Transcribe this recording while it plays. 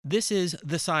This is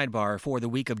The Sidebar for the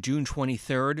week of June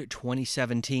 23rd,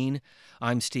 2017.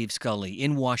 I'm Steve Scully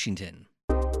in Washington.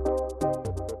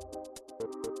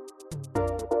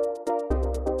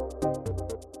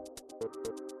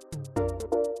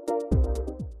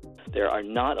 There are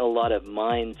not a lot of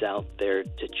minds out there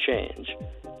to change.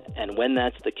 And when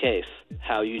that's the case,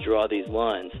 how you draw these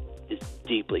lines is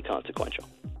deeply consequential.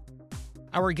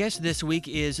 Our guest this week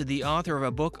is the author of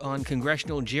a book on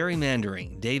congressional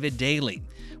gerrymandering, David Daley.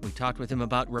 We talked with him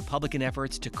about Republican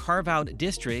efforts to carve out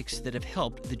districts that have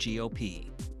helped the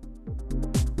GOP.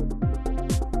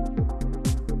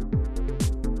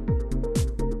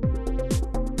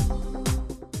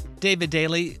 David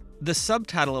Daley, the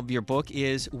subtitle of your book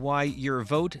is Why Your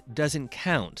Vote Doesn't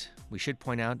Count. We should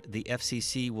point out the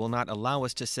FCC will not allow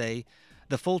us to say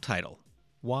the full title.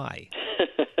 Why?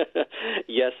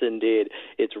 Yes, indeed.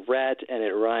 It's rat and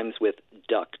it rhymes with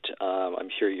duct. I'm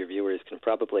sure your viewers can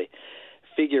probably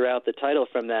figure out the title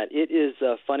from that. It is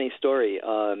a funny story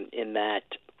in that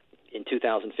in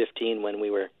 2015 when we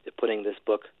were putting this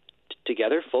book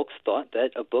together, folks thought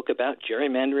that a book about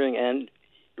gerrymandering and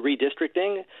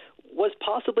redistricting was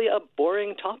possibly a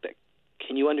boring topic.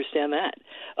 Can you understand that?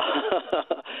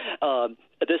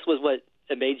 This was what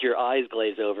made your eyes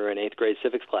glaze over in 8th grade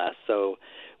civics class, so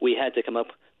we had to come up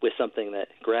with something that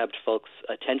grabbed folks'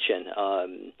 attention.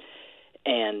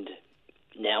 And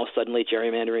now suddenly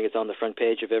gerrymandering is on the front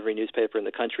page of every newspaper in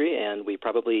the country, and we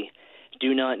probably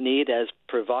do not need as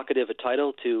provocative a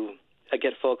title to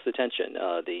get folks' attention.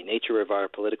 The nature of our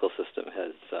political system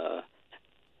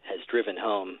has driven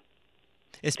home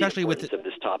especially the with importance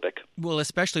of this topic. Well,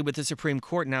 especially with the Supreme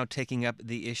Court now taking up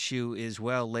the issue as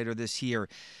well later this year.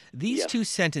 These two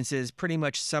sentences pretty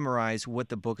much summarize what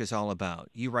the book is all about.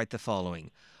 You write the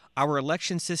following: Our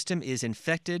election system is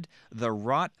infected. The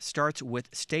rot starts with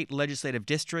state legislative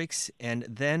districts and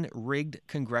then rigged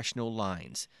congressional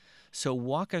lines. So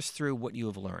walk us through what you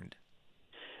have learned.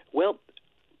 Well,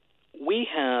 we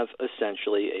have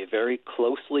essentially a very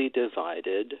closely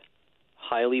divided,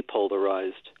 highly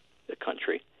polarized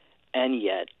country, and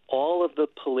yet all of the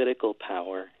political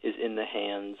power is in the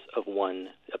hands of one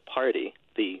party,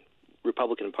 the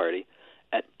Republican Party,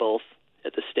 at the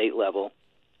state level,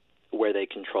 where they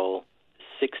control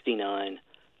 69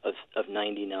 of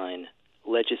 99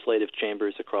 legislative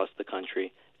chambers across the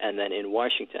country, and then in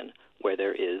Washington, where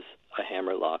there is a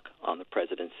hammerlock on the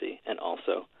presidency and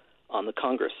also on the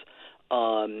Congress.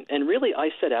 And really,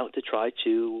 I set out to try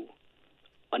to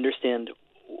understand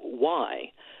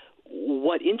why.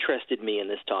 What interested me in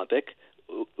this topic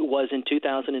was in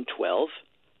 2012,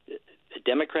 the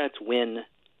Democrats win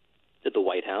the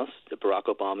White House. Barack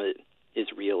Obama is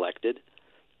reelected.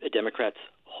 The Democrats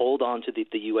hold on to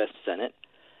the U.S. Senate.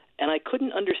 And I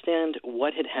couldn't understand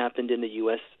what had happened in the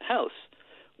U.S. House,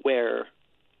 where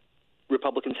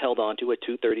Republicans held on to a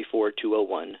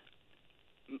 234-201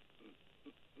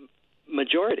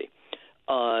 majority.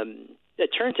 It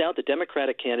turns out the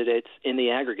Democratic candidates in the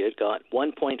aggregate got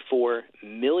 1.4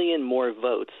 million more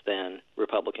votes than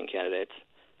Republican candidates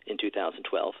in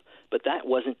 2012, but that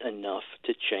wasn't enough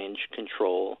to change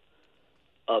control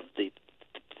of the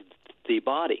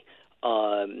body.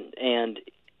 And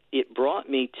it brought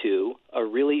me to a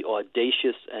really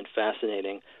audacious and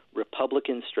fascinating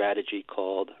Republican strategy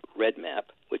called REDMAP,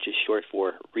 which is short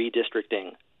for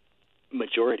Redistricting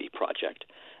Majority Project,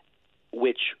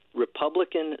 which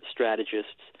Republican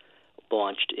strategists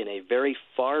launched in a very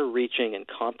far-reaching and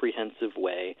comprehensive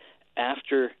way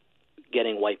after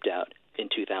getting wiped out in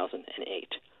 2008.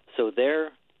 So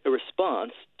their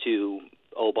response to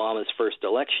Obama's first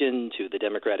election, to the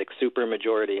Democratic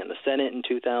supermajority in the Senate in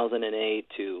 2008,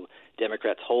 to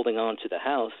Democrats holding on to the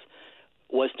House,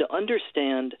 was to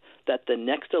understand that the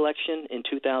next election in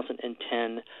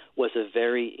 2010 was a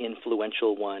very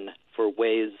influential one for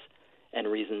ways and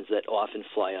reasons that often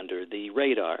fly under the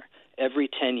radar. Every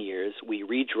 10 years, we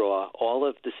redraw all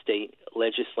of the state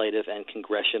legislative and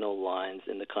congressional lines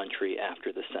in the country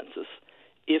after the census.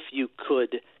 If you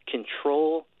could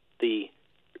control the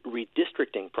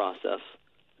redistricting process,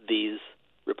 these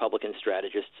Republican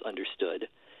strategists understood,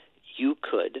 you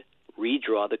could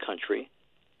redraw the country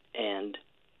and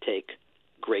take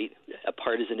great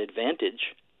partisan advantage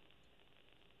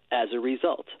as a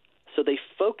result. So they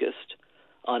focused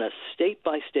on a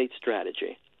state-by-state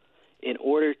strategy in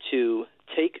order to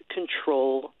take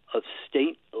control of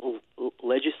state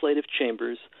legislative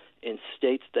chambers in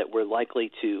states that were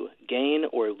likely to gain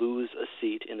or lose a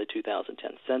seat in the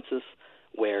 2010 census,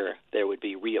 where there would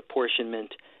be reapportionment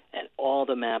and all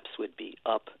the maps would be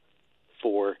up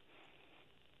for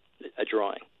a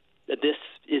drawing. This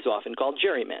is often called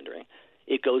gerrymandering.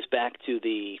 It goes back to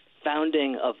the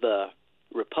founding of the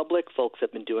republic. Folks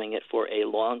have been doing it for a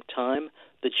long time.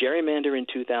 The gerrymander in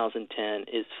 2010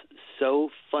 is so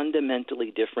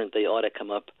fundamentally different, they ought to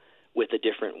come up with a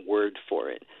different word for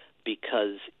it,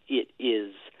 because it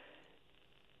is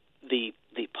the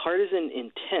partisan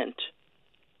intent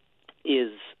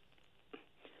is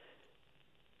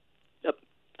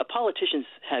politicians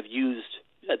have used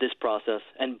this process,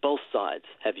 and both sides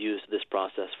have used this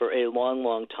process for a long,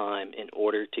 long time in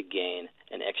order to gain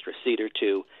an extra seat or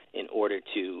two, in order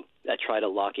to try to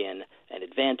lock in an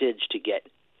advantage, to get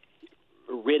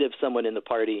rid of someone in the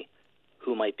party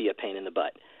who might be a pain in the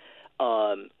butt.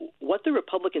 What the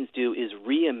Republicans do is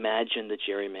reimagine the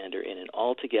gerrymander in an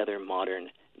altogether modern,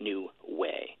 new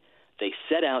way. They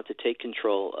set out to take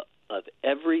control of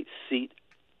every seat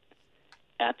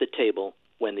at the table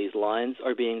when these lines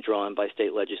are being drawn by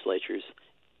state legislatures,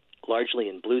 largely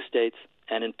in blue states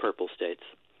and in purple states.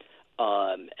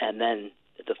 And then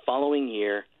the following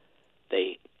year,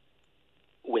 they,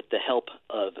 with the help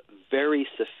of very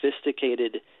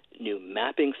sophisticated new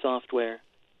mapping software,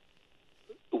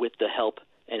 with the help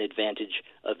and advantage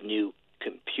of new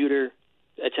computer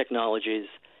technologies,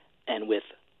 and with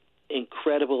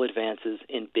incredible advances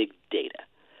in big data.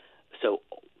 So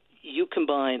you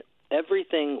combine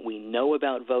everything we know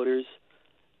about voters,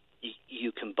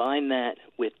 you combine that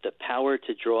with the power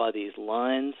to draw these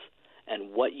lines,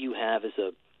 and what you have is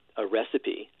a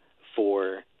recipe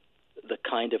for the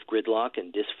kind of gridlock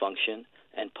and dysfunction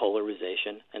and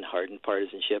polarization and hardened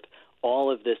partisanship.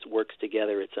 All of this works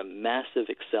together. It's a massive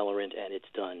accelerant, and it's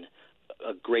done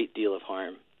a great deal of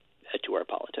harm to our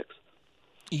politics.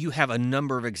 You have a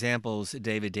number of examples,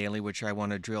 David Daley, which I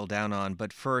want to drill down on.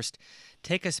 But first,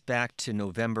 take us back to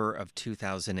November of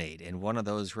 2008. And one of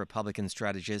those Republican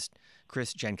strategists,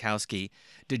 Chris Jankowski,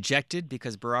 dejected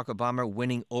because Barack Obama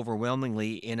winning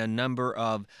overwhelmingly in a number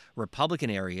of Republican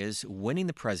areas, winning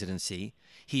the presidency.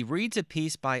 He reads a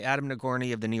piece by Adam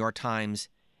Nagorny of the New York Times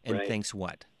and thinks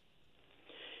what?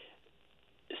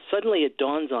 Suddenly it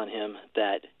dawns on him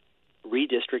that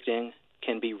redistricting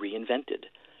can be reinvented.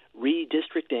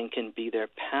 Redistricting can be their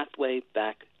pathway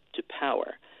back to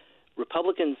power.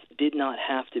 Republicans did not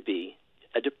have to be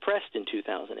depressed in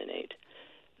 2008.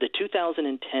 The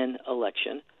 2010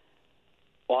 election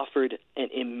offered an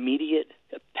immediate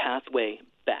pathway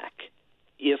back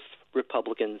if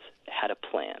Republicans had a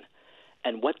plan.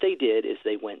 And what they did is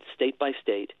they went state by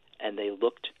state and they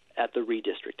looked at the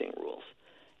redistricting rules.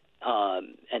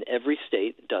 And every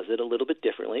state does it a little bit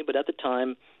differently, but at the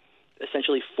time,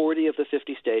 essentially 40 of the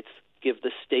 50 states give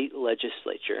the state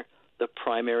legislature the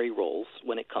primary roles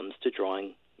when it comes to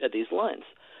drawing these lines.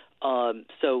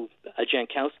 So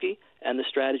Jankowski and the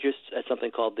strategists at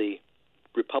something called the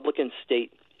Republican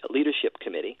State Leadership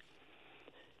Committee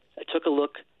took a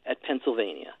look at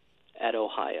Pennsylvania, at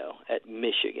Ohio, at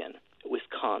Michigan,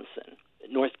 Wisconsin,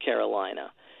 North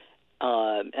Carolina,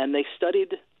 and they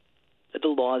studied the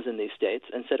laws in these states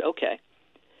and said, okay,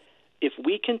 if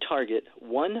we can target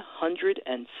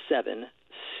 107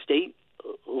 state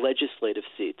legislative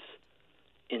seats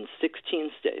in 16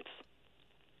 states,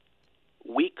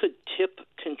 we could tip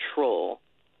control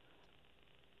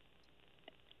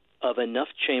of enough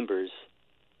chambers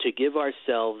to give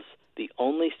ourselves the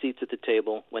only seats at the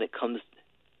table when it comes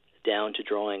down to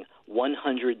drawing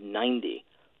 190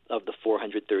 of the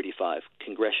 435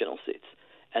 congressional seats.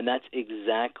 And that's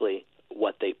exactly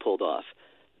what they pulled off.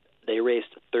 They raised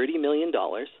 $30 million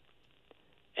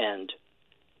and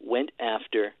went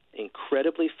after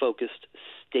incredibly focused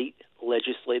state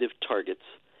legislative targets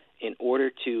in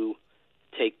order to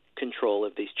take control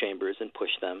of these chambers and push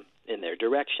them in their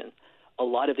direction. A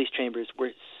lot of these chambers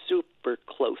were super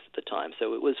close at the time,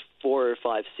 so it was 4 or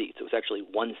 5 seats. It was actually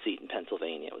 1 seat in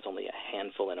Pennsylvania. It was only a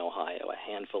handful in Ohio,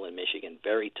 a handful in Michigan,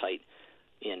 very tight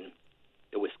in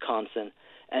Wisconsin.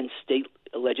 And state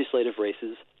legislative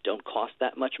races don't cost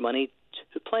that much money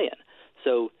to play in.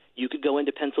 So you could go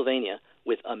into Pennsylvania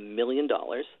with $1 million,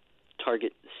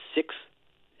 target 6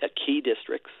 key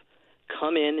districts,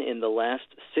 come in the last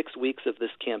 6 weeks of this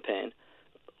campaign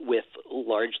with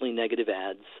largely negative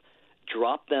ads,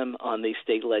 drop them on these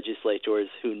state legislators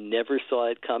who never saw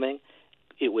it coming.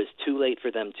 It was too late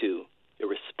for them to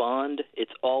respond.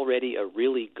 It's already a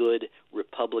really good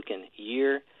Republican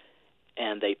year.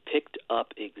 And they picked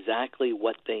up exactly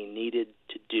what they needed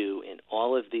to do in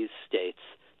all of these states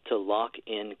to lock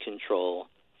in control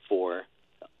for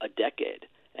a decade.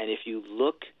 And if you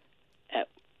look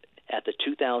at the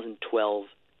 2012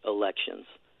 elections,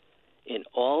 in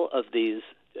all of these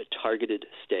targeted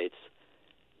states,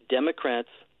 Democrats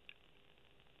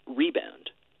rebound.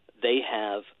 They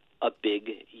have a big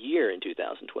year in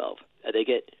 2012. They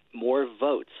get more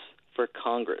votes for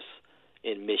Congress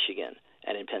in Michigan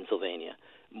and in Pennsylvania,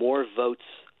 more votes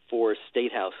for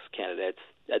state house candidates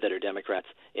that are Democrats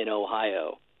in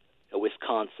Ohio,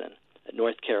 Wisconsin,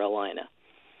 North Carolina,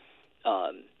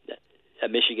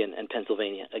 Michigan, and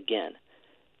Pennsylvania again.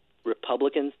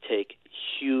 Republicans take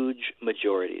huge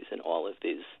majorities in all of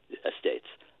these states.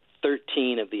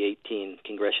 13 of the 18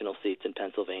 congressional seats in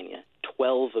Pennsylvania,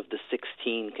 12 of the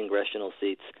 16 congressional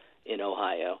seats in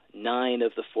Ohio, 9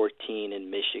 of the 14 in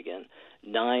Michigan,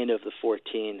 9 of the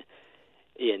 14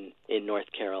 in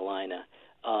North Carolina.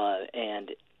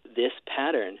 And this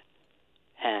pattern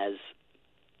has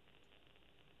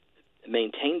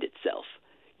maintained itself.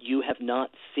 You have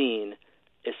not seen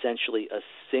essentially a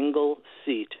single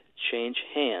seat change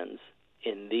hands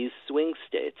in these swing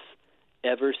states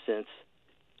ever since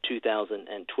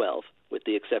 2012, with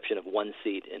the exception of one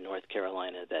seat in North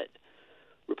Carolina that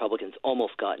Republicans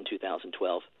almost got in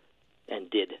 2012 and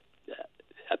did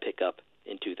pick up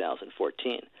in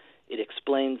 2014. It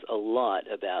explains a lot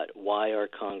about why our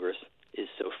Congress is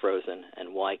so frozen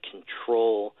and why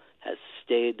control has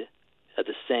stayed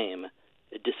the same,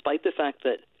 despite the fact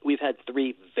that we've had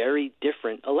three very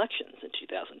different elections in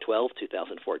 2012,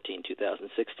 2014,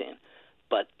 2016.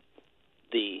 But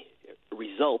the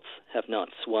results have not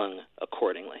swung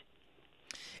accordingly.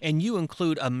 And you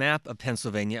include a map of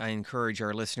Pennsylvania. I encourage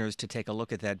our listeners to take a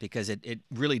look at that because it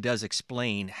really does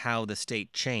explain how the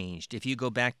state changed. If you go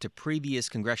back to previous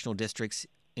congressional districts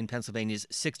in Pennsylvania's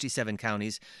 67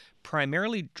 counties,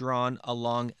 primarily drawn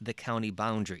along the county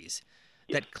boundaries.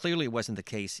 Yes. That clearly wasn't the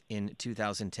case in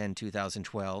 2010,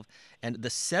 2012. And the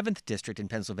 7th district in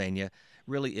Pennsylvania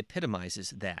really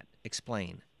epitomizes that.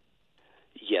 Explain.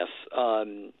 Yes.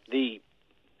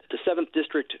 The 7th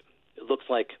district looks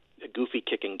like a goofy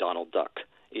kicking Donald Duck.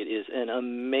 It is an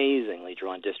amazingly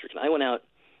drawn district. And I went out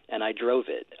and I drove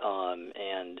it,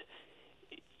 and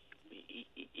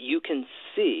you can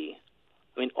see,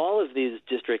 all of these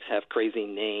districts have crazy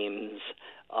names,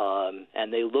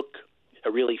 and they look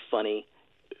really funny.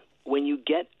 When you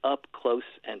get up close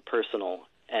and personal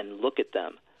and look at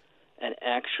them and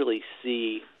actually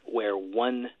see where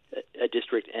a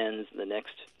district ends and the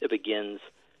next begins,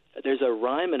 there's a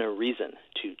rhyme and a reason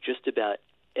to just about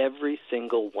every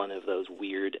single one of those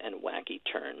weird and wacky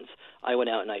turns. I went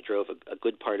out and I drove a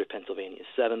good part of Pennsylvania's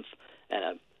 7th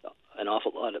and an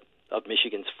awful lot of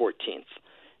Michigan's 14th.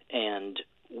 And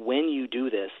when you do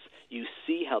this, you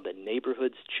see how the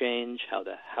neighborhoods change, how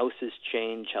the houses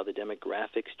change, how the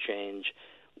demographics change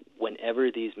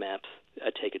whenever these maps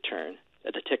take a turn.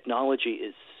 The technology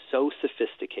is so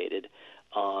sophisticated.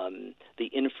 The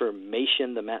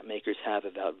information the map makers have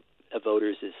about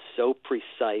voters is so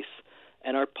precise.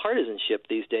 And our partisanship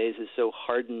these days is so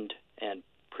hardened and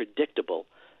predictable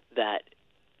that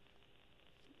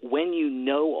when you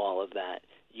know all of that,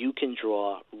 you can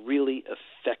draw really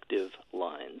effective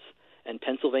lines. And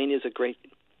Pennsylvania is a great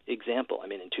example.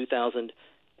 In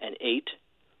 2008,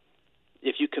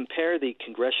 if you compare the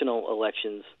congressional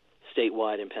elections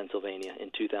statewide in Pennsylvania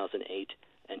in 2008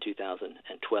 and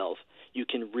 2012, you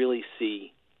can really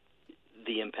see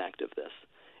the impact of this.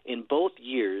 In both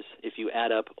years, if you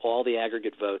add up all the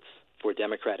aggregate votes for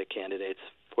Democratic candidates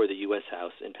for the U.S.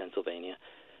 House in Pennsylvania,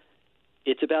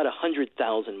 it's about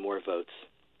 100,000 more votes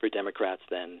for Democrats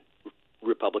than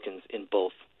Republicans in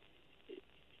both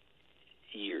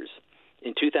years.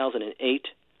 In 2008,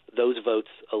 those votes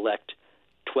elect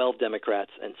 12 Democrats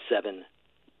and 7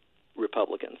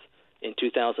 Republicans. In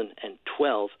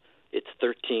 2012, it's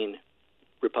 13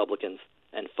 Republicans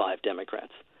and 5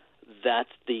 Democrats.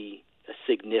 That's the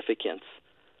significance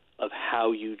of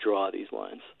how you draw these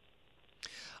lines.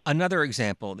 Another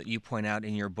example that you point out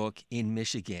in your book in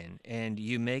Michigan, and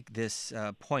you make this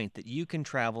point that you can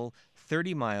travel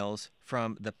 30 miles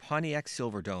from the Pontiac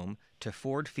Silverdome to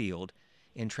Ford Field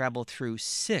and travel through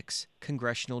 6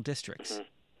 congressional districts.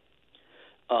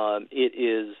 Mm-hmm.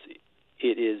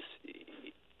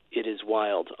 It is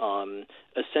wild.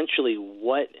 Essentially,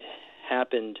 what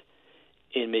happened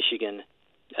in Michigan,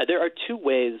 there are 2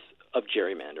 ways of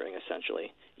gerrymandering,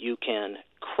 essentially. You can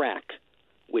crack,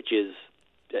 which is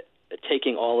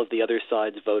taking all of the other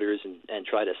side's voters and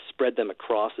try to spread them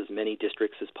across as many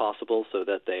districts as possible so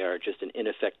that they are just an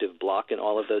ineffective block in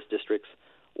all of those districts.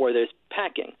 Or there's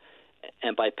packing.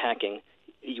 And by packing,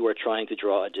 you are trying to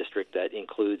draw a district that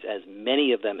includes as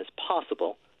many of them as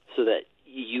possible so that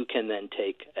you can then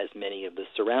take as many of the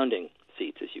surrounding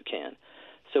seats as you can.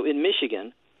 So in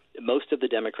Michigan, most of the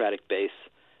Democratic base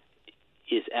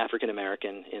is African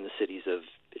American in the cities of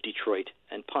Detroit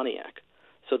and Pontiac.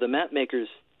 So the map makers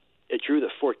drew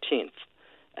the 14th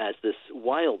as this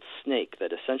wild snake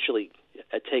that essentially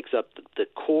takes up the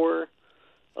core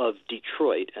of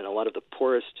Detroit and a lot of the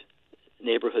poorest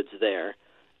neighborhoods there,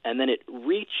 and then it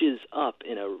reaches up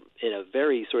in a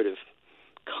very sort of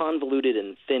convoluted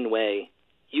and thin way.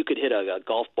 You could hit a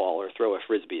golf ball or throw a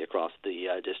frisbee across the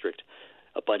district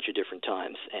a bunch of different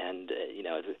times, and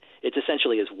it's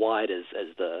essentially as wide as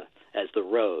the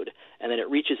road, and then it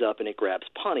reaches up and it grabs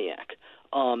Pontiac.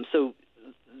 So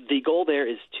the goal there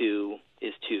is to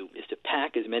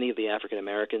pack as many of the African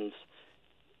Americans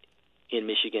in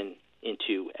Michigan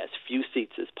into as few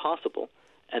seats as possible,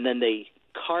 and then they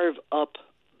carve up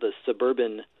the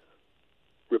suburban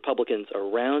Republicans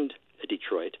around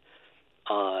Detroit,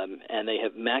 and they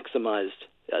have maximized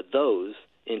those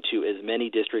into as many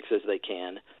districts as they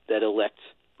can that elect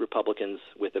Republicans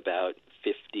with about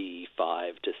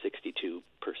 55 to 62%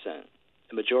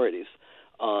 majorities.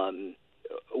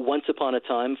 Once upon a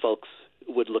time, folks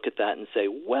would look at that and say,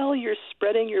 well, you're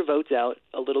spreading your votes out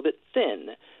a little bit thin.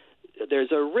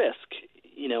 There's a risk,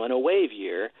 in a wave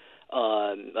year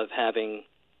of having,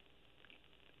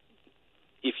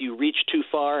 if you reach too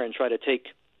far and try to take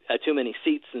too many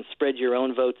seats and spread your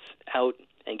own votes out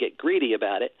and get greedy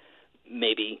about it,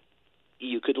 maybe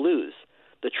you could lose.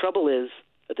 The trouble is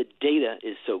that the data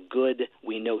is so good,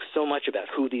 we know so much about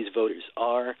who these voters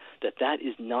are, that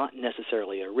is not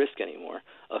necessarily a risk anymore.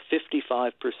 A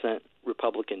 55%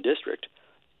 Republican district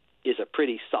is a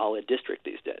pretty solid district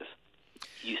these days.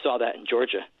 You saw that in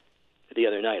Georgia the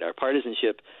other night. Our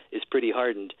partisanship is pretty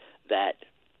hardened that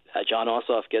John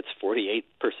Ossoff gets 48%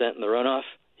 in the runoff.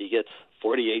 He gets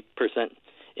 48%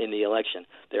 in the election.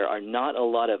 There are not a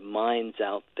lot of minds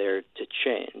out there to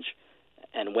change.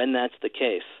 And when that's the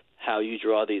case, how you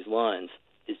draw these lines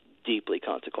is deeply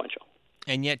consequential.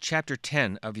 And yet, Chapter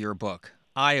 10 of your book,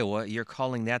 Iowa, you're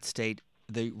calling that state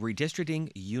the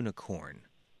redistricting unicorn.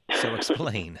 So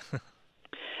explain.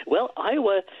 Well,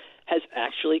 Iowa has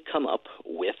actually come up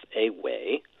with a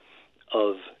way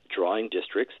of drawing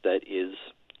districts that is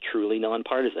truly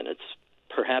nonpartisan. It's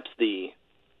perhaps the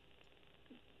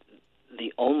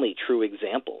only true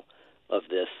example of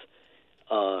this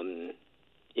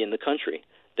in the country.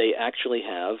 They actually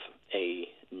have a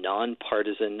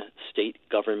nonpartisan state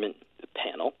government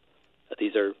panel.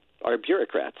 These are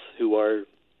bureaucrats who are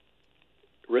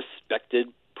respected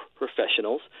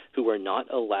professionals who are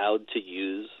not allowed to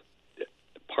use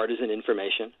partisan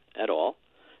information at all,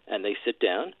 and they sit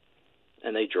down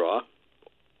and they draw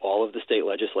all of the state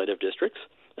legislative districts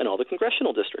and all the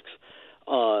congressional districts.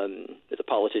 The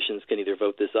politicians can either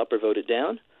vote this up or vote it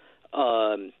down,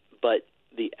 but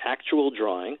the actual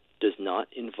drawing does not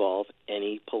involve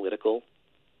any political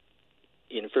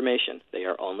information. They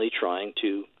are only trying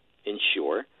to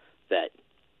ensure that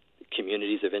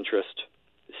communities of interest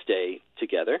stay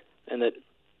together and that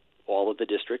all of the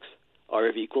districts are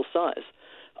of equal size.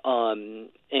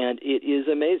 And it is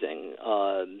amazing.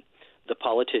 The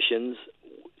politicians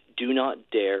do not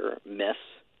dare mess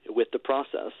with the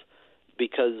process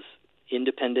because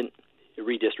independent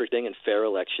redistricting and fair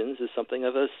elections is something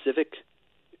of a civic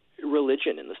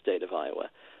religion in the state of Iowa.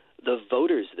 The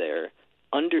voters there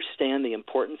understand the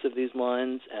importance of these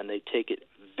lines, and they take it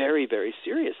very, very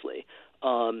seriously.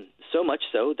 So much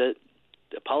so that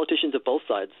the politicians of both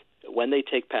sides, when they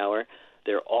take power,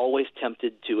 they're always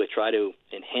tempted to try to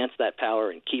enhance that power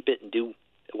and keep it and do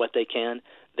what they can.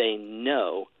 They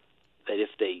know that if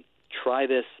they try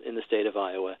this in the state of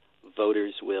Iowa,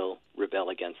 voters will rebel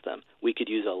against them. We could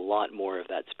use a lot more of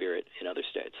that spirit in other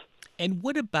states. And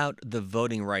what about the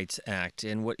Voting Rights Act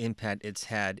and what impact it's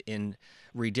had in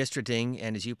redistricting?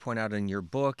 And as you point out in your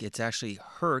book, it's actually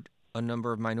hurt a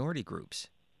number of minority groups.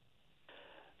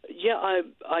 Yeah,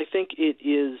 I think it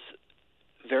is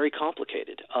very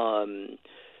complicated.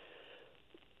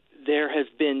 There have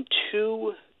been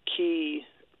two key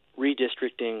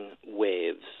redistricting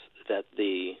waves that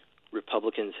the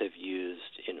Republicans have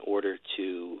used in order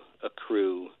to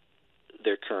accrue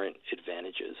their current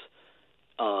advantages.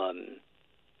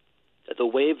 The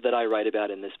wave that I write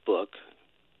about in this book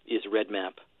is Red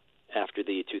Map after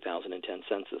the 2010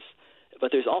 census.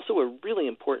 But there's also a really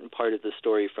important part of the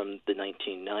story from the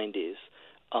 1990s.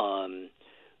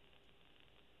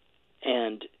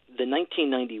 And the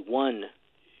 1991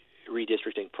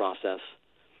 redistricting process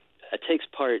takes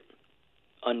part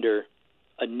under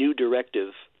a new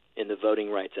directive in the Voting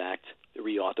Rights Act, the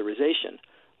reauthorization,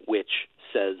 which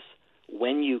says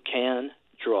when you can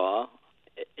draw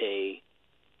a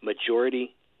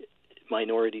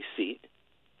majority-minority seat,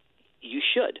 you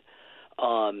should,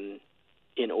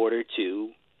 in order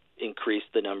to increase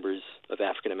the numbers of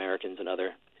African Americans and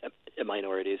other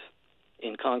minorities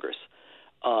in Congress.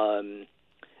 And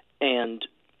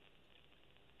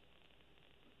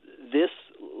this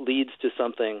leads to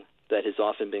something that has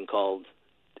often been called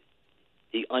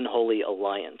the unholy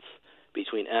alliance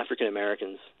between African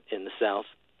Americans in the South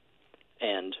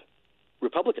and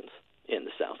Republicans in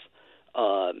the South.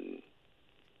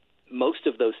 Most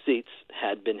of those seats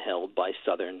had been held by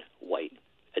Southern white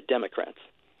Democrats.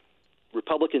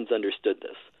 Republicans understood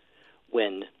this.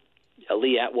 When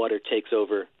Lee Atwater takes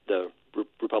over the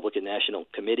Republican National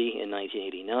Committee in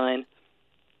 1989,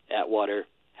 Atwater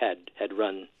had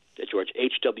run George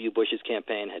H.W. Bush's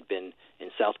campaign, had been in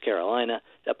South Carolina,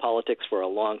 politics for a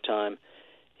long time.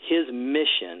 His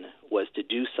mission was to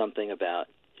do something about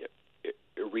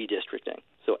redistricting.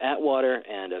 So Atwater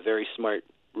and a very smart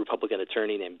Republican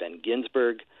attorney named Ben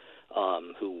Ginsberg,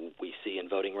 who we see in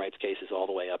voting rights cases all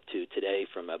the way up to today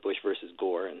from Bush versus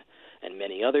Gore and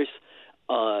many others,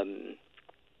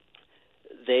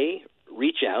 they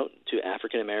reach out to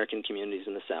African-American communities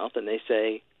in the South, and they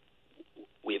say,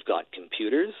 we've got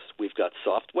computers, we've got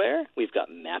software, we've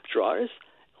got map drawers.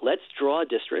 Let's draw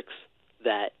districts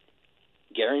that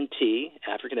guarantee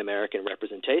African-American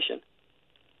representation.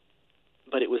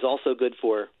 But it was also good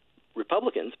for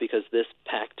Republicans because this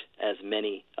packed as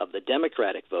many of the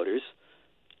Democratic voters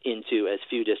into as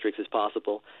few districts as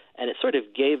possible, and it sort of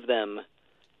gave them,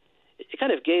 it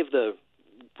kind of gave the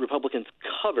Republicans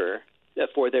cover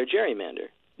for their gerrymander.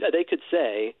 They could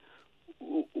say,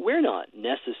 we're not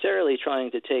necessarily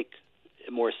trying to take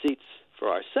more seats for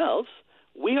ourselves.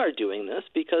 We are doing this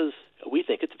because we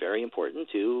think it's very important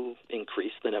to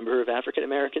increase the number of African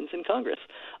Americans in Congress.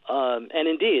 And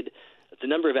indeed, the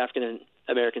number of African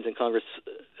Americans in Congress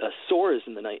soars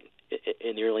in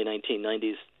the early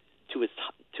 1990s to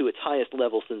its highest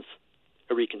level since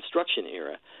a Reconstruction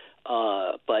era.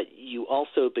 But you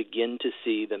also begin to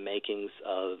see the makings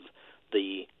of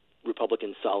the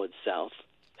Republican Solid South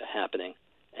happening,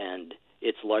 and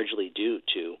it's largely due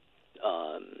to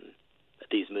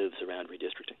these moves around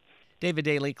redistricting. David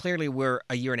Daley, clearly we're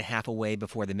a year and a half away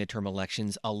before the midterm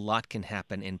elections. A lot can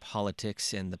happen in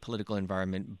politics and the political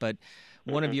environment, but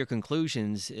one of your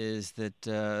conclusions is that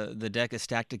the deck is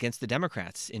stacked against the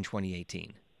Democrats in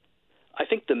 2018. I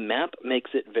think the map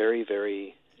makes it very,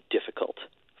 very difficult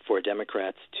for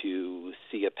Democrats to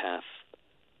see a path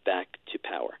back to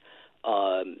power.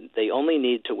 They only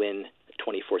need to win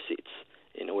 24 seats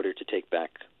in order to take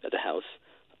back the House.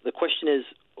 The question is,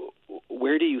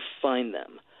 where do you find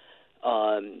them?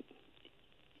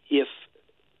 If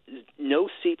no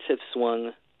seats have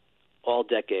swung all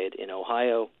decade in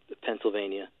Ohio,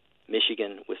 Pennsylvania,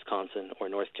 Michigan, Wisconsin, or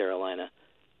North Carolina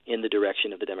in the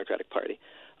direction of the Democratic Party,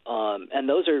 and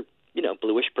those are,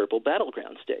 bluish-purple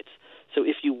battleground states. So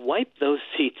if you wipe those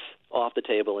seats off the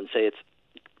table and say it's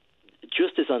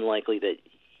just as unlikely that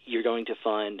you're going to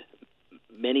find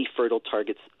many fertile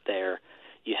targets there,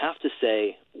 you have to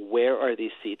say, where are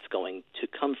these seats going to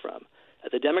come from?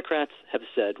 The Democrats have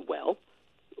said, well,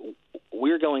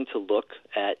 we're going to look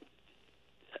at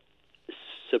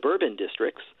suburban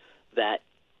districts that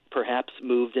perhaps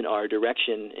moved in our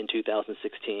direction in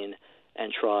 2016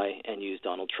 and try and use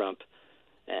Donald Trump,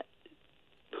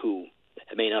 who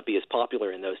may not be as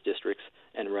popular in those districts,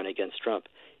 and run against Trump.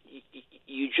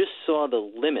 You just saw the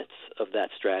limits of that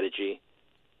strategy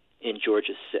in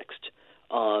Georgia's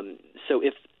 6th. So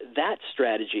if that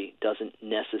strategy doesn't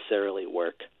necessarily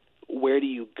work, where do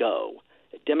you go?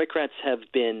 Democrats have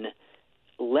been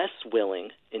less willing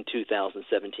in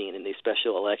 2017 in these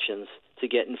special elections to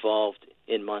get involved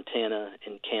in Montana,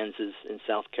 in Kansas, in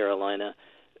South Carolina,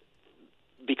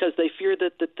 because they fear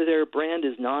that their brand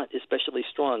is not especially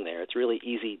strong there. It's really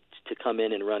easy to come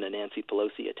in and run a Nancy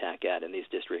Pelosi attack ad in these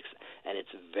districts, and it's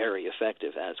very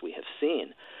effective, as we have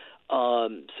seen.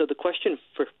 So the question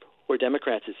for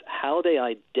Democrats is how they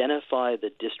identify the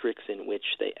districts in which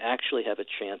they actually have a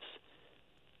chance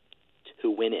to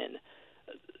win in.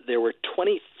 There were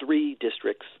 23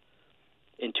 districts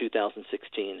in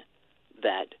 2016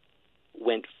 that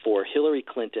went for Hillary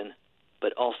Clinton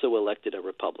but also elected a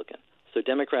Republican. So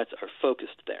Democrats are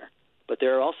focused there. But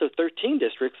there are also 13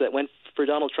 districts that went for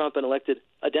Donald Trump and elected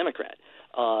a Democrat.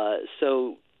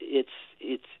 So it's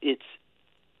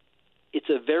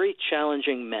a very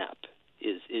challenging map.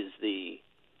 Is the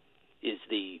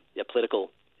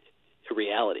political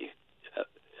reality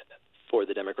for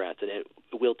the Democrats, and it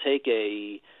will take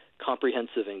a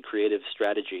comprehensive and creative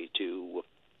strategy to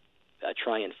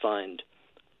try and find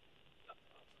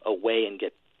a way and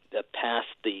get past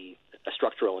the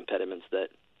structural impediments that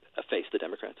face the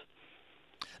Democrats.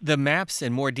 The maps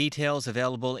and more details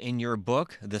available in your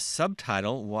book. The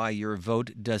subtitle, Why Your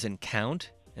Vote Doesn't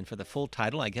Count. And for the full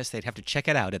title, I guess they'd have to check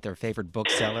it out at their favorite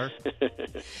bookseller.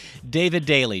 David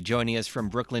Daley joining us from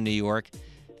Brooklyn, New York.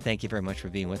 Thank you very much for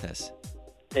being with us.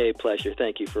 A pleasure.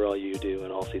 Thank you for all you do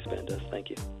and all C-SPAN does. Thank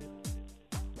you.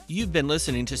 You've been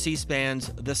listening to C-SPAN's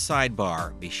The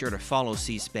Sidebar. Be sure to follow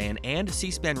C-SPAN and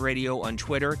C-SPAN Radio on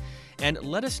Twitter, and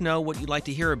let us know what you'd like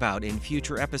to hear about in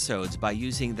future episodes by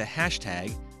using the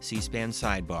hashtag C-SPAN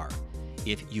Sidebar.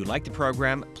 If you like the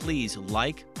program, please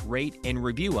like, rate, and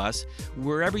review us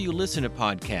wherever you listen to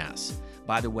podcasts.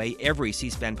 By the way, every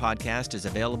C-SPAN podcast is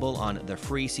available on the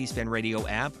free C-SPAN Radio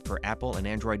app for Apple and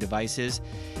Android devices,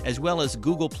 as well as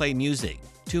Google Play Music,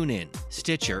 TuneIn,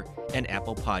 Stitcher, and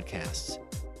Apple Podcasts.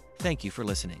 Thank you for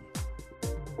listening.